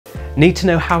Need to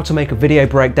know how to make a video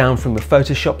breakdown from your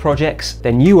Photoshop projects?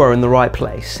 Then you are in the right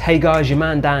place. Hey guys, your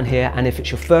man Dan here, and if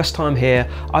it's your first time here,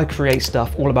 I create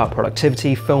stuff all about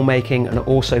productivity, filmmaking, and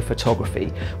also photography,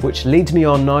 which leads me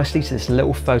on nicely to this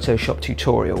little Photoshop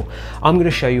tutorial. I'm going to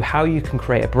show you how you can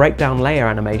create a breakdown layer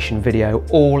animation video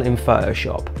all in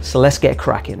Photoshop. So let's get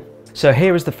cracking. So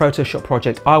here is the Photoshop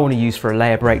project I want to use for a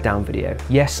layer breakdown video.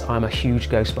 Yes, I'm a huge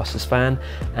Ghostbusters fan,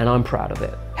 and I'm proud of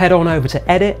it. Head on over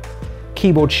to Edit,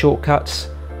 Keyboard Shortcuts,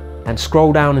 and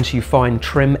scroll down until you find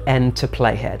Trim End to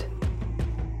Playhead.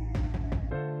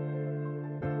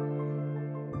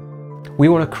 We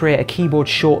want to create a keyboard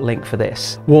short link for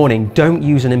this. Warning, don't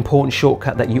use an important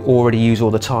shortcut that you already use all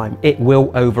the time. It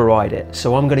will override it.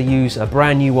 So I'm going to use a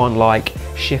brand new one like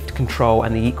Shift, Control,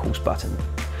 and the equals button.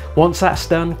 Once that's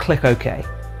done, click OK.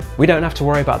 We don't have to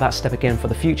worry about that step again for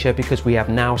the future because we have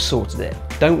now sorted it.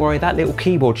 Don't worry, that little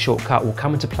keyboard shortcut will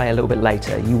come into play a little bit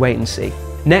later. You wait and see.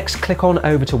 Next, click on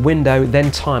over to Window,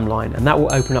 then Timeline, and that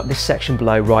will open up this section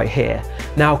below right here.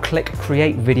 Now click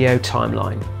Create Video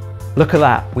Timeline. Look at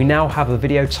that, we now have a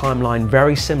video timeline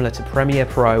very similar to Premiere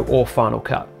Pro or Final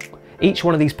Cut. Each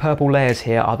one of these purple layers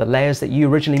here are the layers that you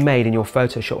originally made in your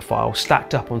Photoshop file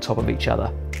stacked up on top of each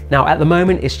other. Now at the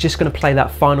moment it's just going to play that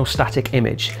final static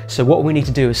image, so what we need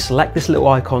to do is select this little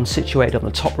icon situated on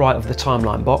the top right of the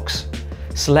timeline box,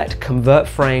 select Convert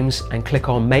Frames and click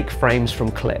on Make Frames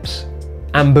from Clips.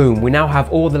 And boom, we now have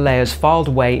all the layers filed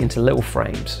away into little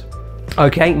frames.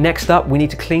 Okay, next up we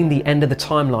need to clean the end of the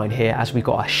timeline here as we've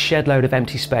got a shed load of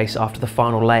empty space after the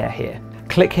final layer here.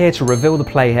 Click here to reveal the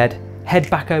playhead, head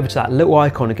back over to that little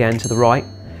icon again to the right,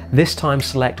 this time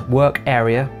select Work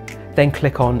Area, then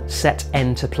click on Set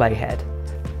End to Playhead.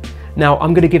 Now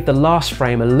I'm going to give the last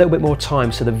frame a little bit more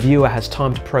time so the viewer has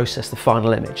time to process the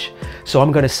final image. So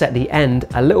I'm going to set the end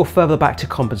a little further back to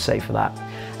compensate for that.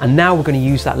 And now we're going to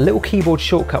use that little keyboard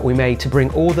shortcut we made to bring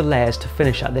all the layers to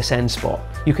finish at this end spot.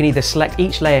 You can either select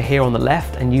each layer here on the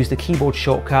left and use the keyboard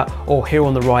shortcut, or here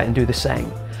on the right and do the same.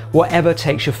 Whatever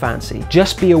takes your fancy.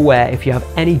 Just be aware if you have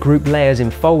any group layers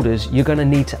in folders, you're going to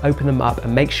need to open them up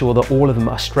and make sure that all of them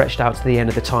are stretched out to the end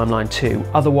of the timeline too.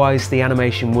 Otherwise the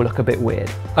animation will look a bit weird.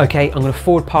 Okay, I'm going to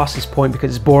forward past this point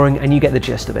because it's boring and you get the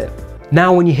gist of it.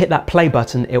 Now when you hit that play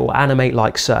button, it will animate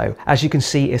like so. As you can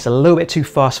see, it's a little bit too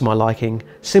fast for my liking.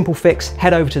 Simple fix,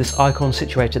 head over to this icon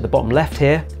situated at the bottom left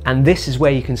here, and this is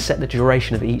where you can set the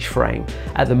duration of each frame.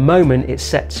 At the moment, it's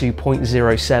set to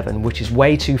 0.07, which is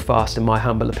way too fast in my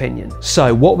humble opinion.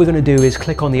 So what we're going to do is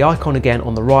click on the icon again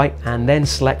on the right and then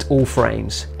select all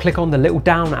frames. Click on the little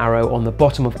down arrow on the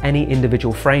bottom of any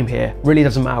individual frame here, really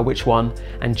doesn't matter which one,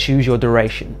 and choose your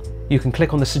duration. You can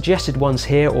click on the suggested ones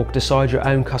here or decide your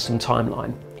own custom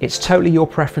timeline. It's totally your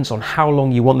preference on how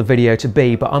long you want the video to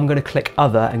be, but I'm going to click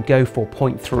Other and go for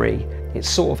 0.3. It's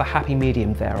sort of a happy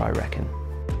medium there, I reckon.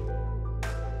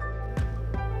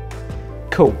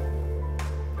 Cool.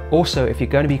 Also, if you're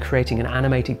going to be creating an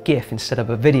animated GIF instead of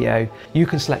a video, you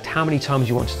can select how many times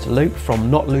you want it to loop, from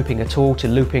not looping at all to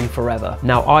looping forever.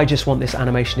 Now I just want this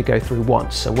animation to go through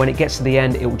once, so when it gets to the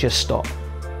end, it will just stop.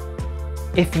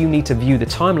 If you need to view the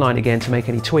timeline again to make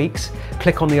any tweaks,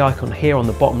 click on the icon here on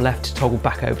the bottom left to toggle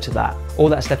back over to that. All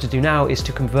that's left to do now is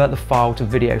to convert the file to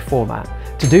video format.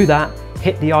 To do that,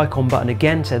 hit the icon button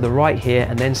again to the right here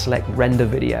and then select Render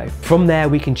Video. From there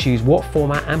we can choose what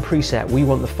format and preset we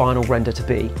want the final render to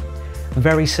be.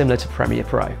 Very similar to Premiere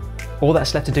Pro. All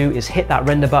that's left to do is hit that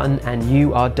render button and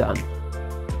you are done.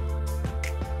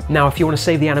 Now if you want to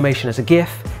save the animation as a GIF,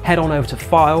 head on over to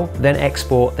File, then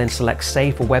Export, then select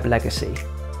Save for Web Legacy.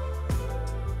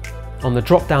 On the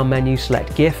drop down menu,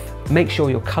 select GIF, make sure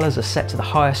your colors are set to the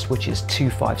highest, which is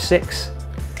 256.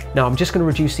 Now I'm just going to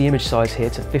reduce the image size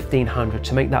here to 1500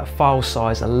 to make that file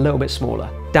size a little bit smaller.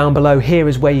 Down below here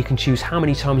is where you can choose how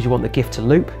many times you want the GIF to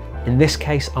loop. In this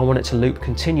case, I want it to loop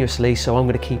continuously, so I'm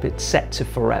going to keep it set to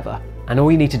forever. And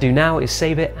all you need to do now is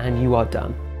save it and you are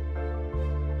done.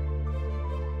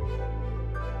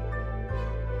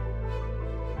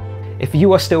 If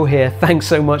you are still here, thanks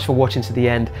so much for watching to the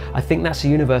end. I think that's the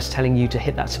universe telling you to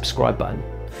hit that subscribe button.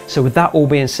 So with that all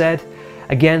being said,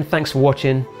 again, thanks for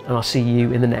watching and I'll see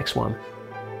you in the next one.